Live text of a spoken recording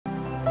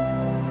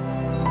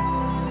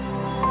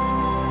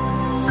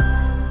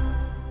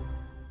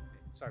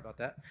sorry about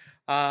that.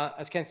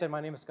 As Ken said, my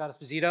name is Scott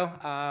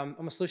Esposito.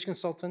 I'm a solution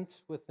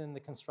consultant within the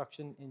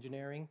construction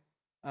engineering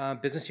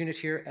business unit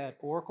here at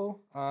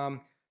Oracle.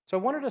 So I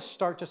wanted to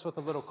start just with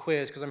a little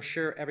quiz because I'm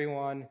sure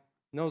everyone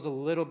knows a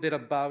little bit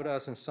about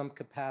us in some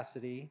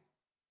capacity.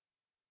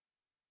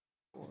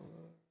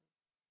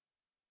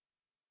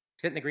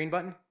 Hitting the green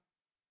button?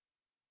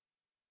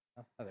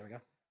 Oh, there we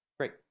go.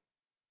 Great.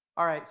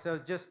 All right, so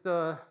just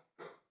go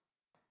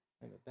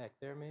back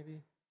there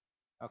maybe.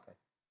 Okay.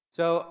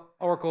 So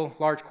Oracle,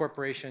 large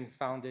corporation,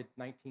 founded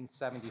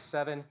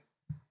 1977.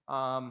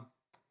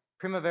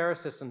 Primavera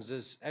Systems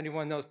is,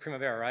 anyone knows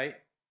Primavera, right?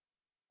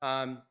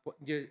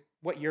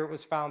 What year it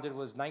was founded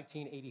was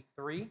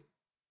 1983.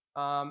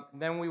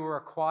 Then we were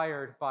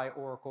acquired by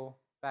Oracle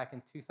back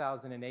in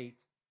 2008.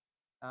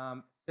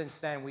 Since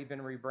then, we've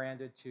been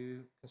rebranded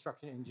to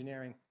Construction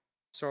Engineering.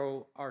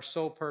 So our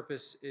sole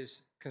purpose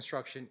is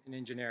construction and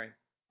engineering,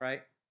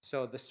 right?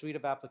 So the suite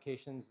of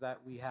applications that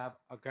we have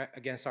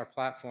against our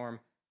platform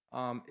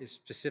is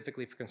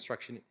specifically for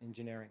construction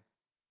engineering.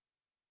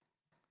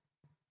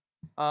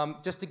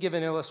 Just to give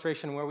an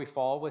illustration where we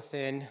fall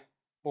within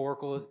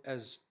Oracle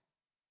as,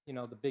 you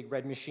know, the big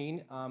red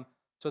machine.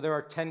 So there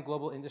are 10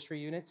 global industry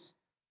units.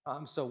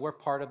 So we're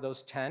part of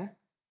those 10,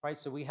 right?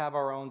 So we have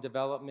our own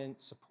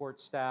development support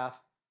staff.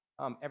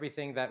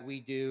 Everything that we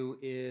do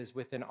is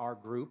within our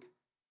group.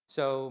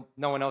 So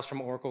no one else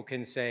from Oracle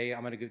can say, I'm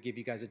going to give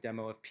you guys a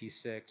demo of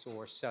P6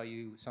 or sell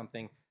you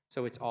something.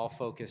 So it's all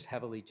focused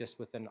heavily just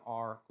within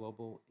our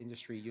global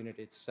industry unit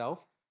itself,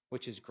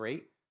 which is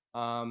great.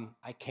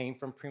 I came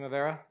from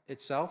Primavera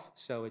itself,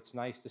 so it's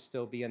nice to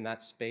still be in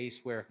that space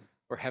where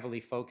we're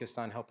heavily focused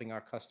on helping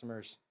our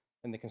customers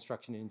in the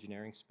construction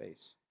engineering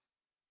space.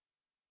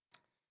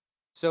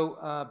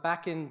 So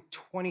back in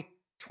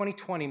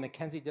 2020,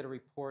 McKinsey did a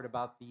report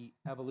about the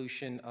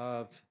evolution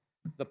of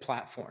the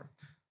platform.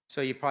 So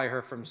you probably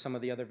heard from some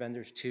of the other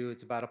vendors too.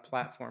 It's about a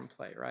platform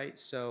play, right?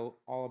 So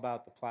all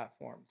about the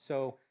platform.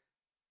 So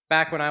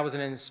back when I was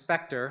an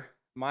inspector,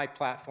 my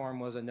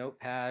platform was a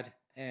notepad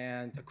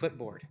and a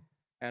clipboard.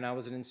 And I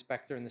was an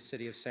inspector in the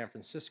city of San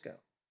Francisco.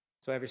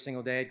 So every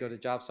single day I'd go to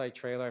job site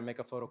trailer and make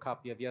a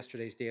photocopy of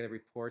yesterday's daily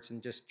reports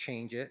and just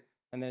change it.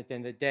 And then at the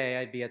end of the day,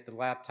 I'd be at the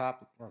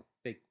laptop, or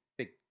big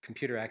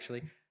computer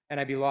actually, and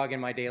I'd be logging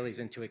my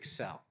dailies into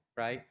Excel,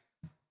 right?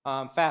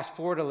 Fast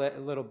forward a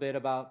little bit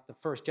about the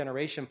first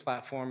generation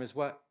platform is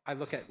what I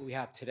look at we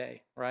have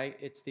today, right?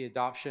 It's the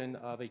adoption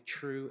of a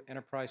true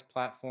enterprise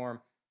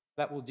platform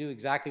that will do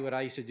exactly what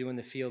I used to do in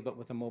the field, but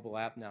with a mobile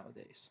app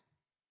nowadays.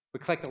 We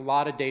collect a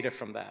lot of data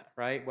from that,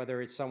 right?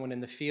 Whether it's someone in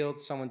the field,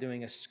 someone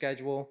doing a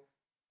schedule,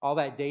 all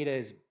that data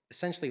is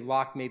essentially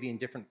locked maybe in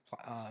different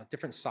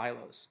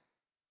silos.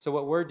 So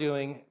what we're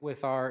doing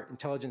with our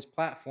intelligence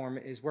platform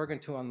is we're going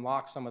to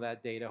unlock some of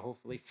that data,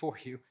 hopefully for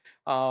you,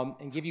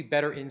 and give you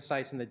better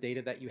insights in the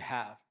data that you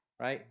have,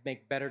 right?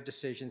 Make better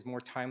decisions, more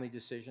timely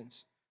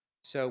decisions.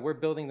 So we're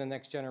building the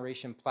next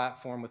generation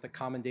platform with a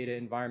common data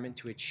environment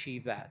to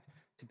achieve that,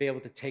 to be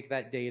able to take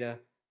that data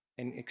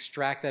and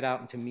extract that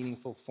out into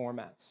meaningful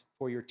formats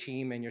for your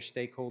team and your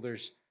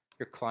stakeholders,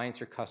 your clients,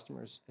 your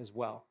customers as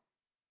well.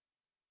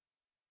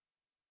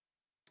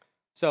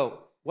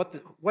 So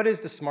what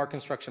is the Smart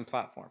Construction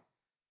Platform?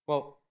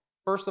 Well,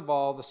 first of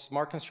all, the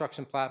Smart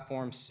Construction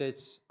Platform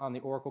sits on the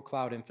Oracle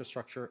Cloud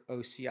Infrastructure,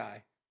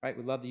 OCI, right?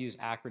 We love to use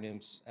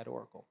acronyms at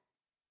Oracle.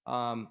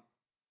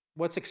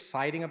 What's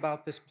exciting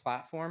about this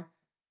platform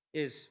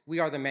is we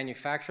are the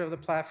manufacturer of the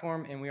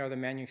platform and we are the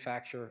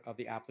manufacturer of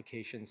the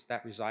applications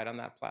that reside on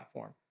that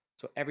platform.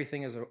 So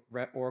everything is a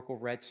Oracle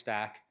Red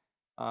Stack.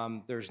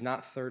 There's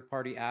not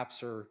third-party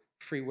apps or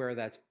freeware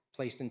that's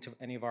placed into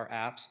any of our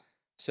apps.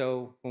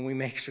 So when we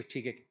make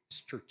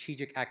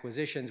strategic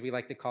acquisitions, we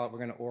like to call it, we're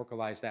going to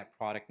Oracleize that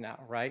product now,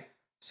 right?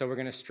 So we're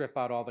going to strip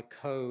out all the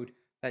code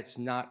that's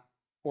not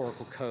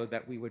Oracle code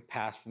that we would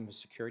pass from a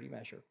security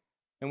measure.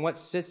 And what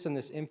sits in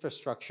this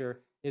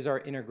infrastructure is our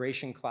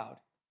integration cloud,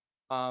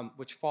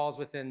 which falls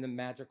within the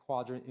Magic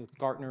Quadrant with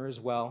Gartner as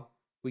well.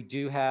 We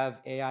do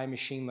have AI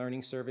machine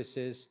learning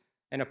services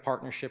and a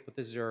partnership with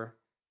Azure.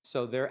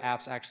 So their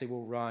apps actually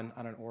will run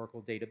on an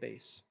Oracle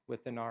database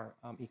within our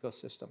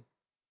ecosystem.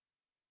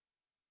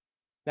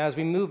 Now, as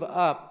we move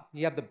up,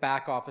 you have the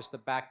back office, the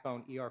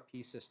backbone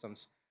ERP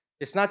systems.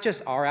 It's not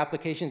just our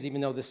applications, even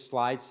though this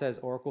slide says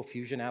Oracle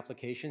Fusion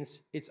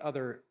applications, it's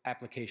other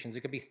applications.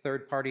 It could be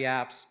third-party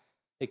apps.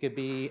 It could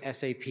be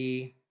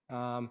SAP.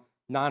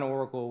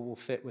 Non-Oracle will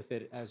fit with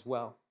it as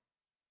well.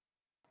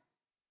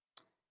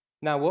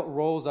 Now, what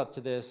rolls up to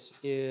this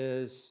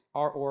is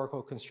our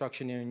Oracle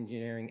construction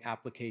engineering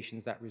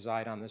applications that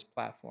reside on this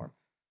platform.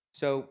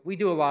 So we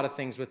do a lot of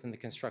things within the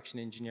construction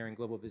engineering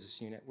global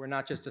business unit. We're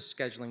not just a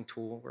scheduling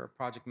tool. We're a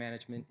project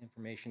management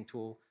information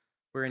tool.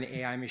 We're an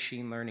AI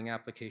machine learning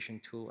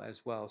application tool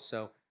as well.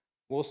 So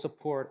we'll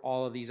support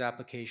all of these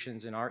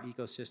applications in our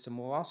ecosystem.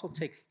 We'll also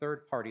take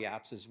third-party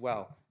apps as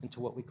well into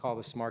what we call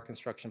the Smart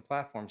Construction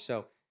Platform.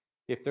 So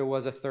if there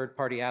was a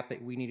third-party app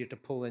that we needed to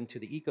pull into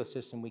the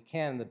ecosystem, we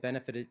can. The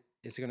benefit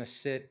is going to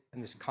sit in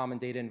this common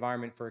data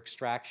environment for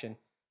extraction.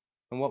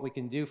 And what we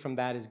can do from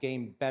that is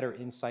gain better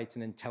insights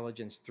and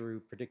intelligence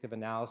through predictive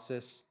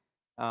analysis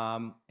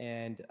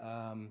and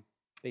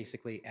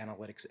basically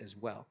analytics as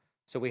well.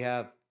 So we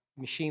have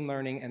machine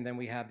learning, and then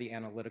we have the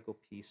analytical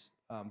piece.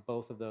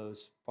 Both of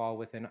those fall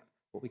within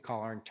what we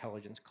call our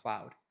intelligence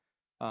cloud.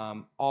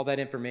 All that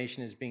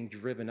information is being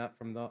driven up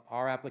from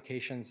our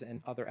applications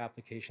and other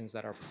applications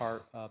that are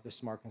part of the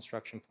smart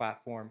construction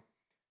platform,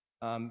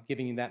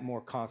 giving you that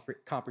more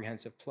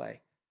comprehensive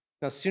play.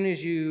 Now, as soon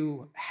as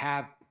you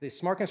have the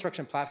smart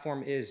construction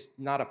platform is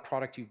not a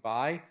product you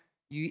buy,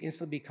 you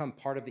instantly become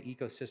part of the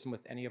ecosystem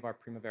with any of our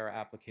Primavera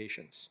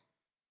applications.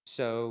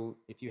 So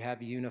if you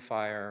have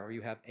Unifier or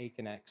you have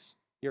Aconex,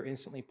 you're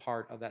instantly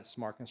part of that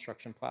smart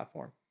construction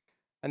platform.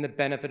 And the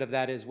benefit of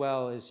that as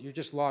well is you're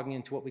just logging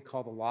into what we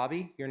call the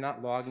lobby. You're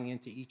not logging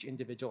into each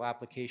individual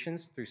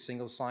applications through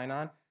single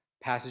sign-on,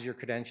 passes your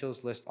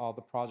credentials, lists all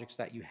the projects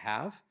that you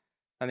have.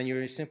 And then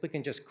you simply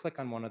can just click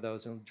on one of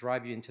those and it'll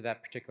drive you into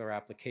that particular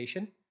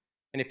application.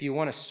 And if you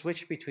want to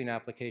switch between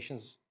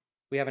applications,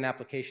 we have an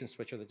application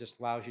switcher that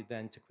just allows you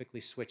then to quickly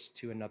switch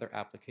to another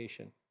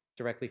application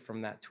directly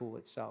from that tool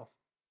itself.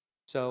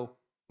 So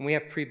we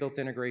have pre-built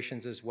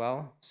integrations as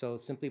well. So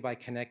simply by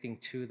connecting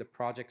to the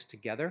projects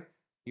together,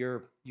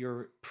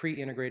 you're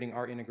pre-integrating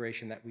our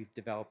integration that we've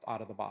developed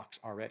out of the box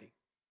already.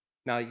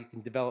 Now you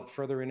can develop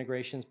further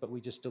integrations, but we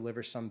just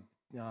deliver some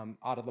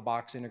out of the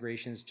box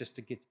integrations just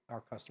to get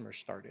our customers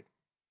started.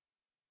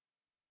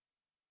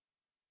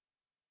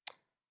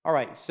 All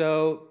right,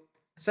 so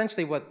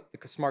essentially what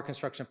the smart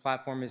construction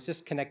platform is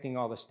just connecting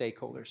all the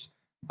stakeholders.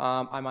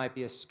 I might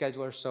be a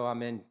scheduler, so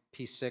I'm in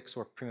P6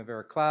 or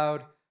Primavera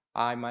Cloud.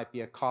 I might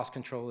be a cost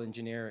control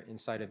engineer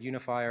inside of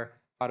Unifier.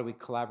 How do we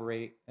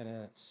collaborate in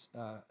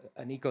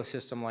an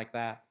ecosystem like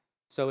that?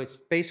 So it's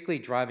basically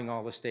driving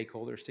all the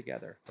stakeholders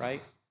together,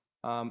 right?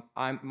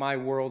 My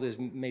world is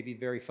maybe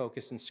very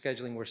focused in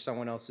scheduling where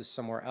someone else is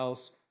somewhere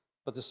else,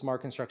 but the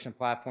smart construction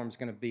platform is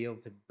going to be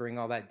able to bring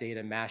all that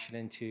data, mash it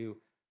into,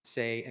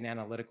 say, an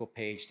analytical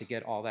page to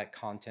get all that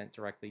content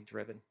directly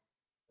driven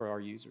for our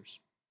users.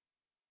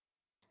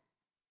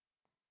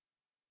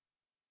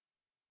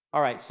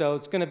 All right, so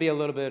it's going to be a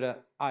little bit of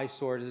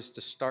eyesore just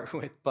to start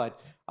with,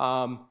 but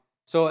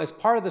so as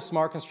part of the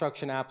smart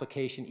construction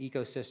application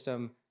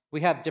ecosystem,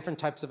 we have different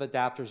types of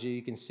adapters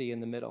you can see in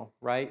the middle,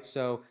 right?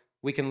 So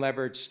we can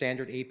leverage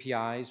standard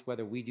APIs,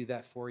 whether we do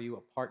that for you,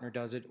 a partner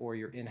does it, or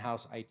your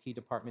in-house IT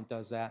department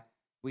does that.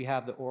 We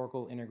have the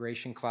Oracle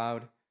Integration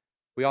Cloud.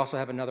 We also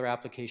have another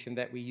application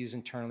that we use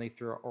internally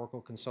through our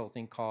Oracle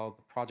Consulting called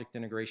the Project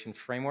Integration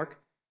Framework.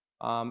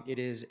 It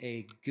is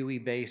a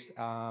GUI-based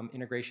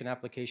integration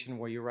application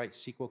where you write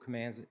SQL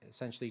commands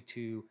essentially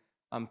to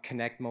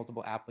connect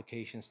multiple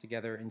applications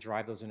together and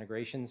drive those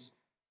integrations.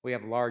 We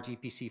have large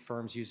EPC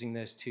firms using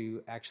this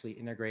to actually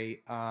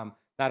integrate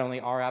not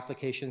only our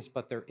applications,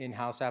 but their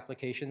in-house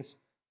applications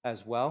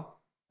as well.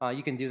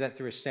 You can do that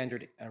through a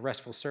standard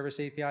RESTful service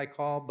API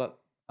call, but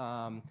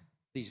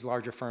these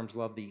larger firms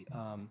love the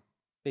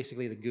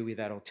basically the GUI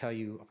that'll tell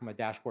you from a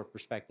dashboard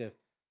perspective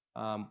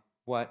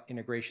what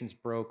integrations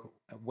broke,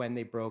 when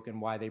they broke,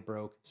 and why they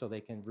broke, so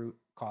they can root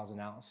cause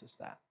analysis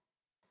that.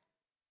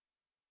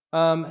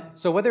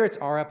 So whether it's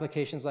our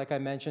applications, like I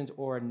mentioned,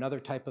 or another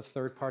type of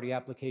third-party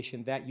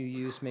application that you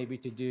use maybe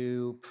to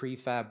do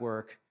prefab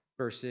work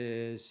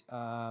versus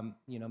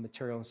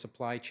material and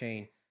supply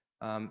chain,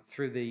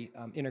 through the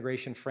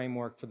integration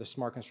framework for the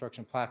smart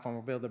construction platform,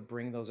 we'll be able to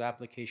bring those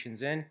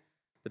applications in.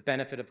 The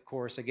benefit, of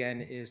course, again,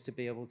 is to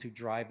be able to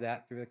drive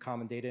that through the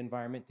common data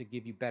environment to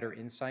give you better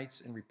insights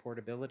and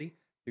reportability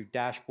through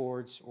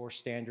dashboards or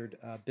standard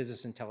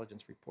business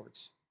intelligence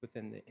reports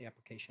within the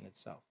application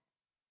itself.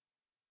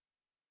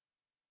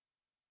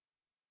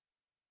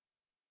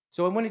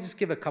 So I want to just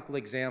give a couple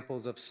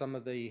examples of some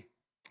of the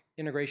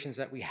integrations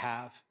that we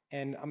have,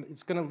 and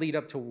it's going to lead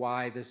up to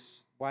why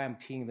I'm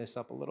teeing this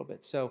up a little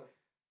bit. So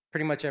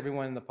pretty much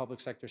everyone in the public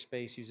sector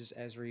space uses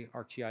Esri,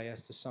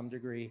 ArcGIS to some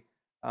degree.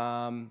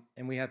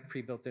 And we have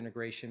pre-built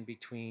integration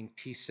between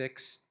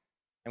P6,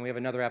 and we have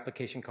another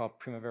application called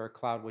Primavera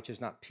Cloud, which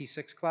is not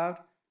P6 Cloud.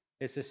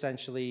 It's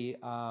essentially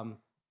a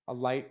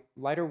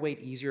lighter weight,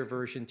 easier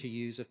version to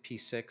use of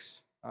P6.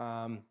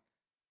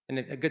 And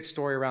a good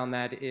story around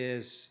that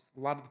is a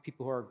lot of the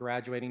people who are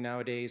graduating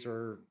nowadays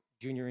or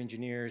junior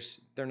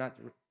engineers, they're not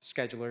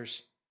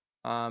schedulers.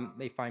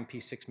 They find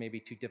P6 maybe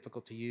too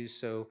difficult to use.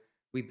 So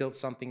we built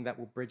something that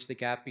will bridge the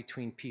gap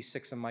between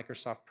P6 and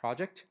Microsoft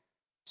Project.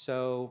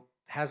 So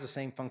it has the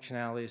same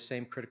functionality, the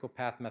same critical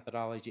path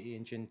methodology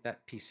engine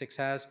that P6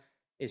 has.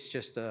 It's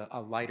just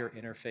a lighter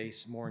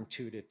interface, more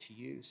intuitive to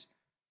use.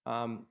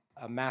 A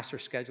master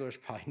scheduler is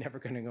probably never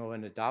going to go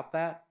and adopt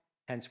that.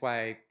 Hence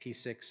why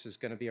P6 is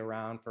going to be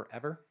around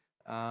forever.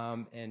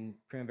 And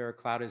Primavera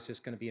Cloud is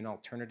just going to be an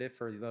alternative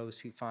for those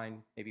who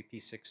find maybe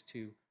P6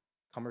 too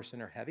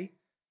cumbersome or heavy.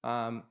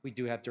 We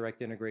do have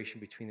direct integration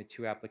between the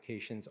two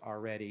applications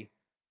already.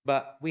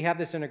 But we have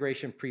this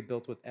integration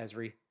pre-built with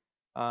Esri.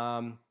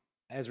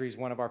 Esri is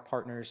one of our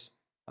partners.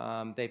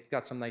 They've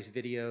got some nice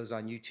videos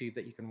on YouTube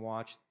that you can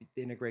watch.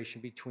 The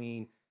integration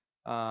between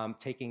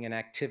taking an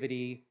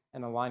activity,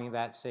 and aligning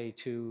that, say,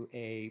 to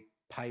a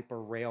pipe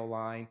or rail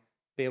line,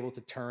 be able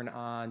to turn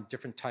on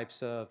different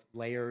types of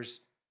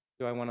layers.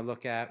 Do I want to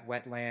look at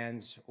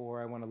wetlands,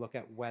 or I want to look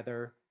at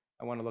weather?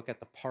 I want to look at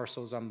the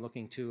parcels I'm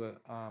looking to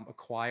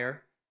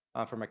acquire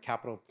from a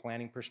capital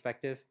planning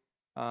perspective.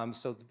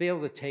 So to be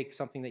able to take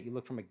something that you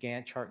look from a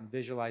Gantt chart and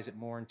visualize it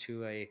more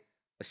into a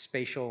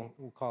spatial,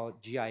 we'll call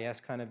it GIS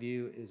kind of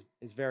view,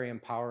 is very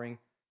empowering.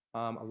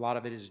 A lot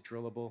of it is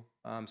drillable,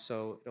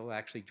 so it'll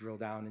actually drill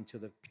down into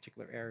the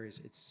particular areas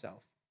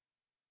itself.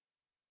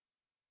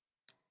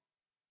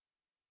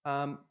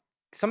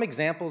 Some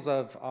examples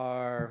of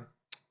our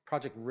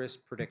project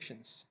risk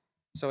predictions.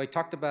 So I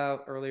talked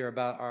about earlier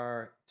about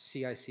our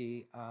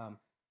CIC,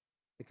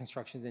 the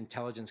Construction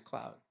Intelligence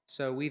Cloud.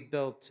 So we've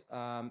built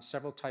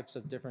several types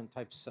of different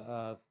types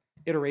of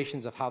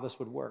iterations of how this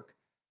would work.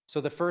 So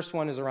the first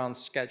one is around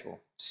schedule.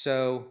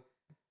 So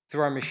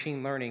through our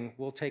machine learning,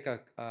 we'll take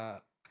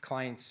a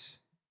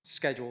client's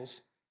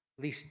schedules,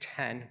 at least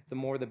 10, the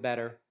more the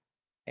better.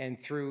 And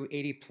through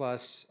 80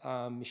 plus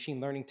machine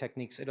learning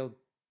techniques, it'll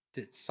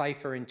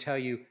decipher and tell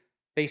you,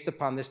 based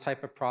upon this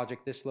type of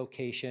project, this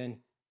location,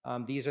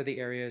 these are the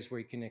areas where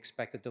you can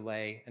expect a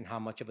delay, and how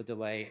much of a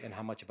delay and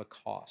how much of a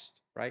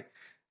cost, right?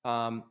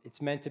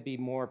 It's meant to be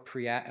more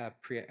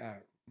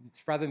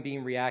rather than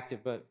being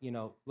reactive, but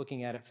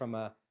looking at it from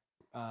an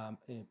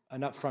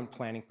upfront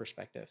planning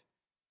perspective,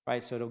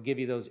 right? So it'll give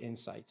you those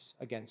insights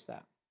against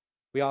that.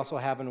 We also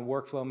have a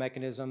workflow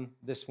mechanism.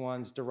 This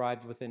one's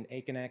derived within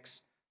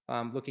Aconex,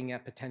 looking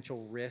at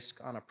potential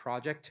risk on a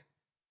project.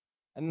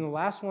 And then the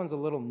last one's a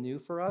little new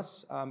for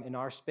us in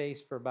our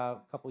space for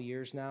about a couple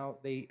years now.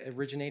 They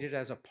originated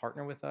as a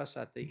partner with us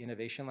at the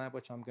Innovation Lab,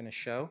 which I'm going to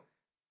show.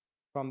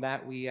 From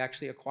that, we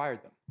actually acquired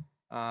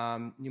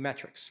them.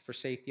 Numerics for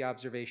safety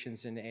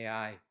observations in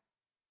AI.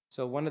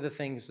 So one of the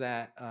things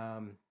that,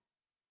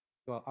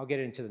 well, I'll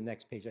get into the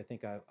next page. I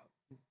think I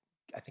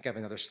have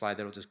another slide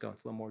that'll just go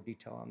into a little more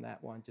detail on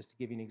that one, just to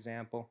give you an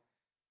example.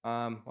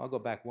 I'll go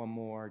back one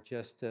more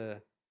just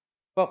to,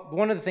 well,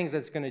 one of the things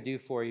that's going to do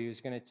for you is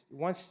going to,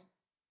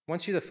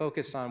 once you to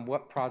focus on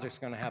what project's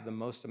going to have the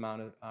most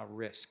amount of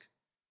risk.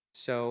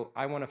 So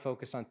I want to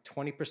focus on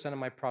 20% of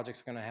my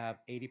projects going to have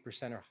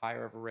 80% or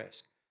higher of a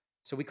risk.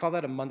 So we call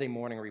that a Monday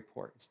morning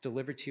report. It's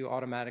delivered to you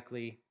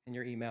automatically in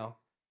your email,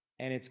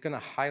 and it's going to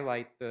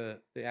highlight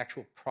the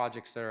actual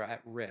projects that are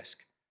at risk.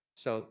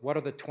 So what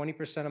are the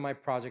 20% of my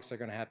projects that are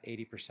going to have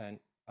 80%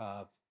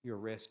 of your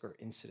risk or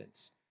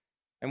incidents?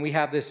 And we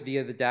have this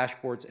via the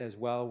dashboards as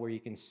well, where you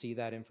can see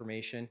that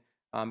information.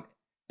 And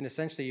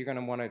essentially, you're going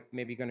to want to,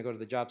 maybe you're going to go to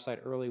the job site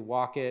early,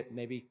 walk it,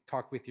 maybe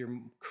talk with your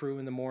crew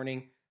in the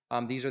morning.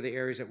 These are the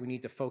areas that we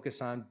need to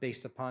focus on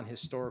based upon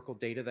historical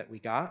data that we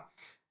got.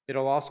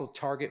 It'll also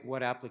target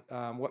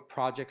what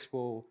projects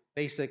will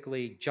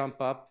basically jump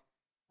up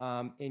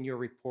in your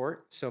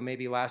report. So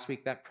maybe last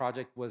week that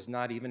project was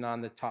not even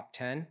on the top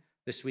 10.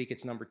 This week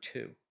it's number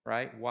 2,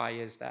 right? Why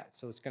is that?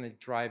 So it's going to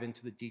drive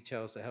into the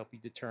details to help you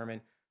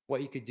determine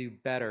what you could do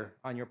better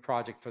on your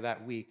project for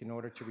that week in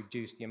order to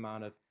reduce the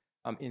amount of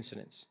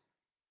incidents.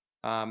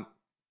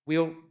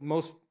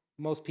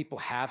 Most people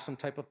have some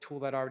type of tool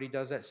that already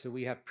does that, so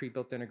we have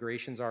pre-built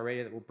integrations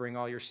already that will bring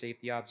all your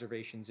safety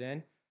observations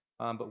in,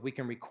 but we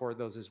can record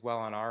those as well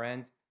on our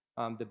end.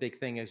 The big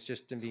thing is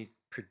just to be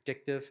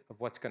predictive of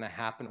what's going to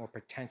happen or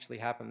potentially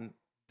happen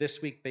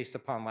this week based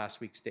upon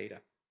last week's data.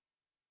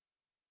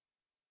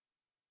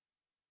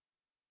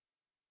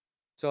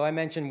 So I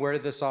mentioned, where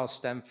did this all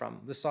stem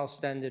from? This all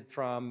stemmed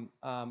from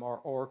our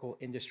Oracle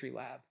Industry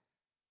Lab.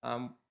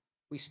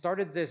 We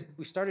started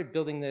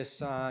building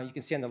this, you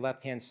can see on the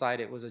left-hand side,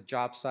 it was a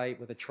job site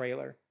with a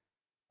trailer.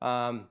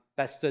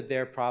 That stood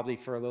there probably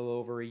for a little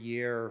over a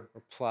year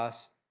or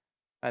plus.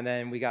 And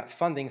then we got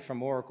funding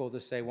from Oracle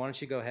to say, why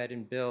don't you go ahead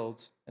and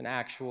build an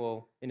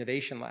actual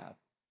innovation lab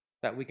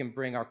that we can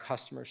bring our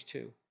customers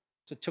to.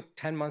 So it took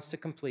 10 months to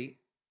complete.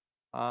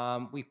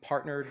 We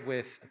partnered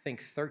with, I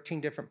think,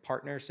 13 different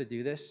partners to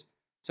do this.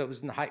 So it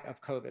was in the height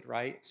of COVID,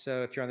 right?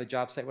 So if you're on the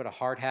job site with a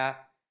hard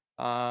hat,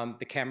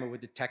 the camera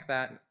would detect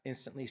that and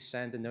instantly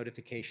send a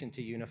notification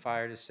to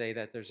Unifier to say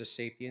that there's a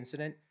safety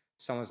incident.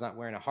 Someone's not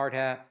wearing a hard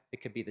hat.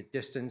 It could be the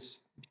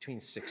distance between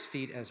 6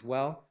 feet as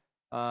well.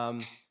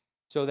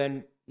 So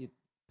then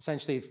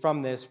essentially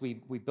from this, we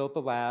built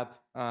the lab.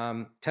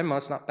 10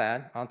 months, not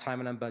bad, on time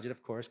and on budget,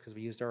 of course, because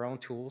we used our own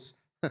tools.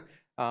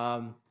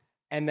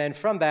 And then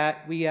from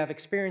that, we have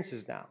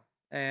experiences now.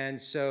 And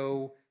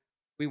so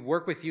we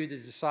work with you to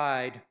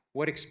decide,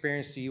 what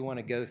experience do you want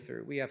to go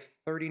through? We have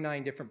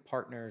 39 different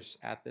partners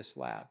at this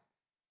lab.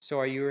 So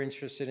are you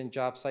interested in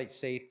job site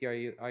safety?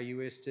 Are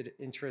you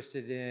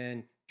interested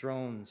in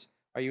drones?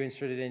 Are you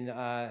interested in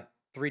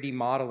 3D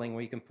modeling,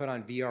 where you can put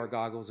on VR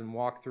goggles and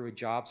walk through a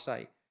job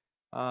site?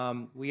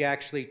 We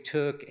actually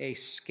took a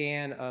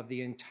scan of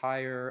the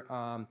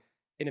entire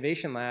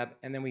innovation lab,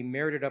 and then we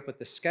mirrored it up with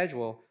the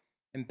schedule.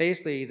 And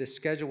basically, the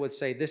schedule would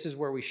say, this is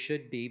where we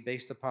should be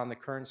based upon the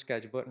current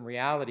schedule. But in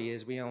reality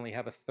is, we only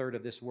have a third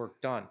of this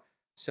work done.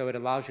 So it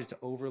allows you to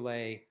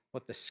overlay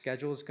what the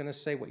schedule is going to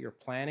say, what you're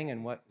planning,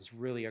 and what is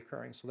really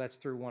occurring. So that's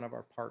through one of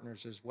our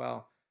partners as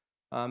well.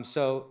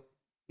 So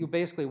you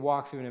basically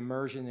walk through an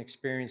immersion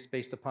experience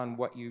based upon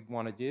what you'd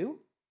want to do.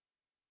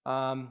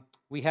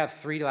 We have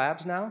 3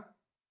 labs now,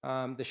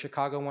 the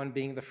Chicago one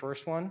being the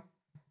first one.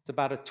 It's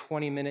about a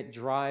 20-minute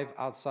drive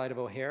outside of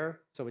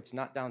O'Hare, so it's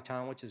not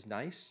downtown, which is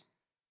nice.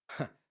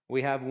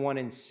 We have one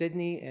in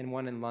Sydney and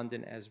one in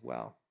London as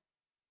well.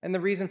 And the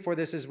reason for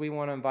this is we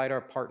want to invite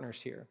our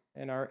partners here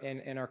and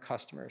our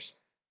customers.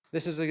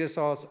 This is, I guess,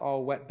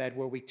 all wet bed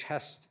where we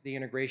test the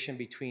integration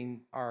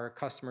between our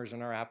customers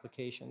and our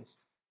applications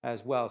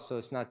as well. So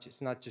it's not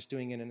just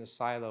doing it in a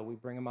silo. We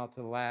bring them out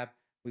to the lab.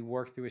 We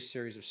work through a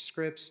series of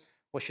scripts.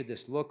 What should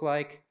this look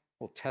like?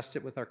 We'll test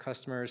it with our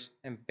customers,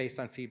 and based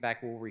on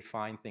feedback, we'll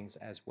refine things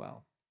as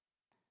well.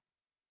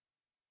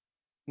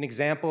 An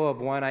example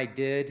of one I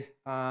did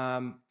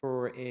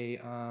for a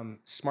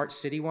smart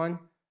city one,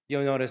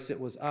 you'll notice it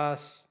was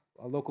us,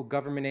 a local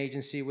government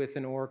agency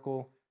within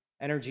Oracle,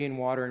 energy and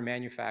water and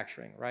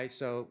manufacturing, right?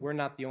 So we're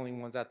not the only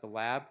ones at the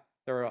lab.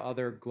 There are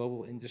other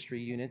global industry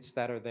units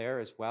that are there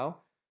as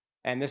well.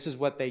 And this is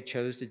what they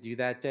chose to do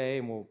that day.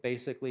 And we'll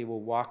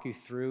walk you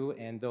through,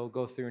 and they'll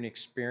go through an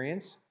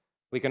experience.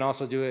 We can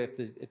also do it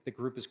if the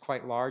group is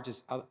quite large,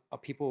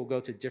 people will go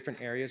to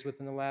different areas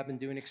within the lab and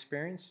do an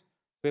experience.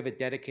 We have a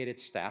dedicated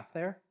staff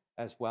there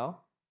as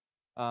well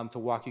to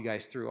walk you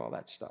guys through all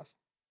that stuff.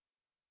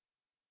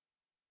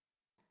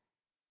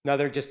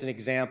 Another just an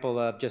example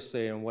of just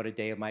what a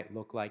day might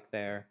look like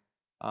there,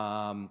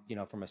 from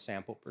a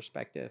sample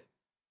perspective.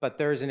 But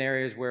there's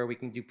areas where we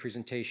can do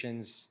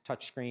presentations,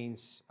 touch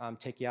screens,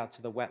 take you out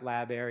to the wet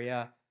lab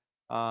area,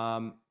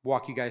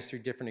 walk you guys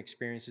through different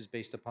experiences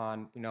based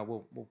upon,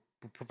 we'll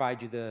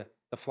provide you the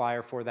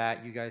flyer for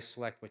that. You guys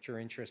select what you're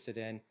interested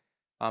in.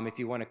 If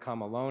you want to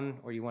come alone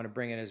or you want to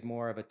bring it as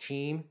more of a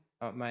team,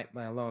 might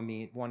alone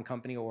mean one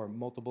company or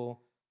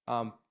multiple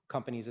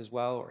companies as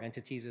well, or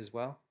entities as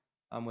well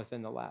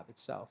within the lab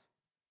itself.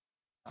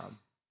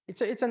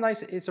 It's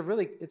a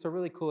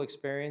really cool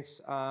experience.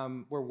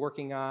 We're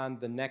working on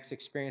the next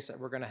experience that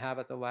we're going to have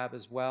at the lab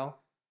as well.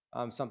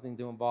 Something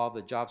to involve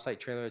the job site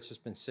trailer. It's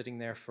just been sitting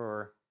there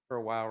for a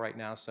while right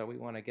now, so we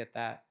want to get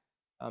that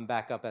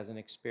back up as an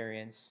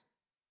experience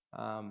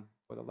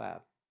for the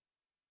lab.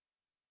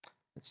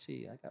 Let's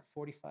see, I got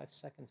 45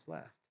 seconds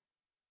left.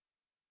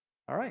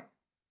 All right.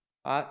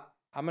 I'm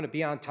going to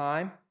be on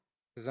time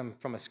because I'm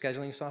from a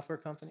scheduling software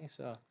company.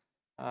 So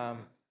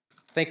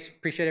thanks.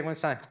 Appreciate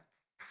everyone's time.